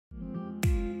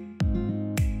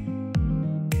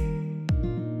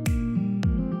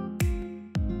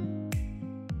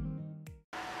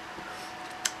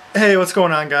Hey, what's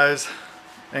going on, guys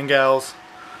and gals?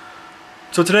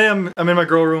 So today I'm in my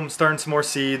grow room starting some more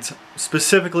seeds,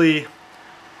 specifically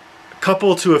a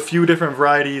couple to a few different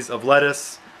varieties of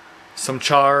lettuce, some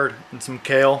chard, and some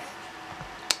kale.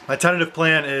 My tentative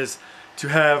plan is to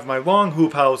have my long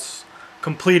hoop house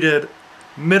completed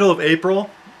middle of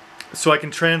April, so I can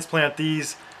transplant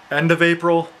these end of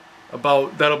April.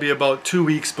 That'll be about 2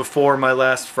 weeks before my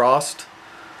last frost.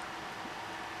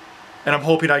 And I'm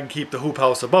hoping I can keep the hoop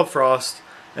house above frost,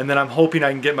 and then I'm hoping I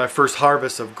can get my first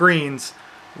harvest of greens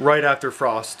right after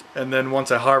frost. And then once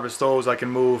I harvest those, I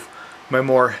can move my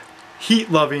more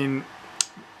heat-loving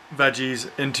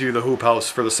veggies into the hoop house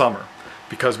for the summer,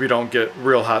 because we don't get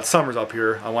real hot summers up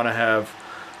here. I want to have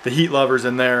the heat lovers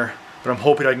in there, but I'm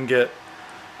hoping I can get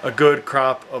a good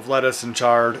crop of lettuce and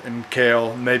chard and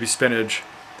kale, maybe spinach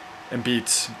and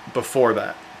beets before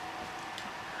that.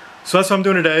 So that's what I'm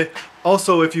doing today.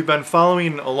 Also, if you've been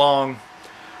following along,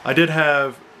 I did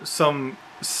have some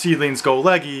seedlings go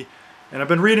leggy, and I've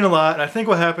been reading a lot, and I think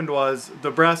what happened was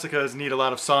the brassicas need a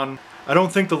lot of sun. I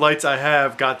don't think the lights I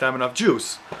have got them enough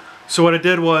juice. So what I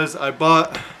did was I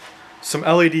bought some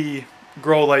LED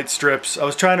grow light strips. I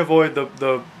was trying to avoid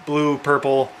the blue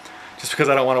purple just because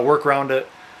I don't want to work around it,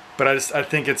 but I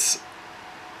think it's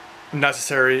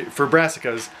necessary for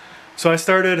brassicas. So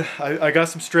I got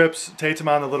some strips, taped them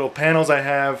on the little panels I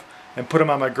have, and put them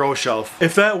on my grow shelf.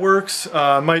 If that works,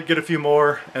 I might get a few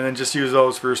more and then just use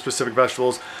those for specific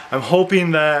vegetables. I'm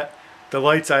hoping that the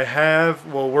lights I have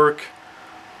will work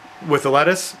with the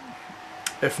lettuce.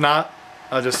 If not,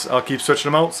 I'll keep switching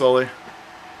them out slowly.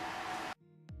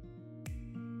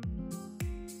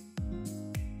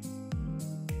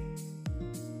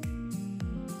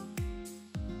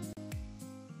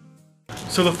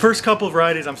 So the first couple of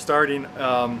varieties I'm starting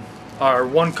are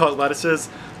one-cut lettuces.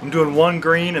 I'm doing one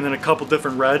green and then a couple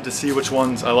different red to see which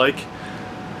ones I like.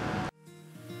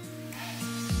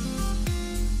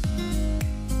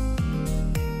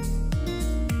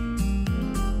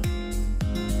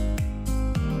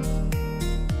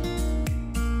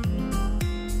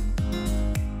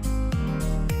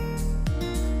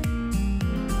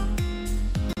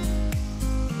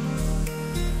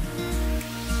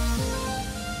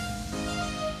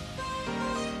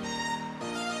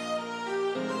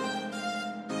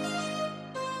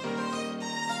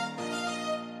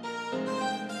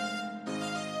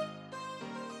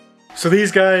 So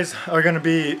these guys are going to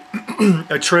be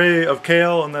a tray of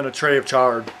kale and then a tray of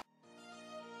chard.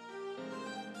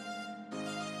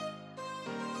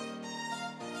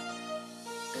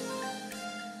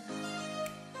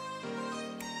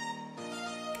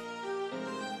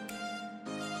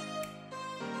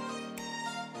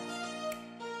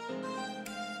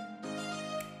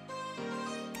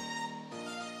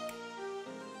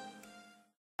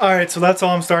 Alright, so that's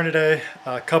all I'm starting today.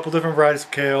 A couple different varieties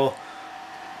of kale,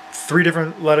 3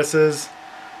 different lettuces,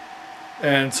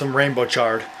 and some rainbow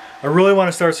chard. I really want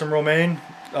to start some romaine.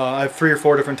 I have 3 or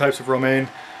 4 different types of romaine.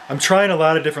 I'm trying a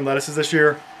lot of different lettuces this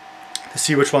year to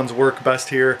see which ones work best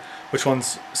here, which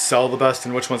ones sell the best,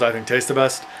 and which ones I think taste the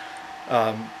best.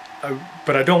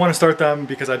 But I don't want to start them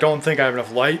because I don't think I have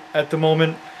enough light at the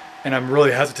moment, and I'm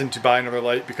really hesitant to buy another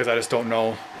light because I just don't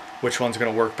know which one's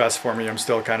going to work best for me. I'm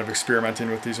still kind of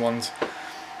experimenting with these ones.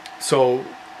 So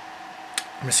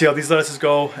I'm gonna see how these lettuces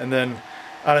go, and then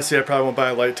honestly I probably won't buy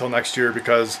a light till next year,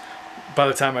 because by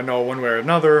the time I know one way or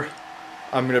another,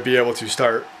 I'm gonna be able to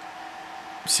start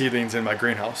seedlings in my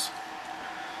greenhouse.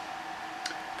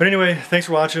 But anyway, thanks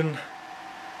for watching.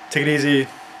 Take it easy.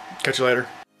 Catch you later.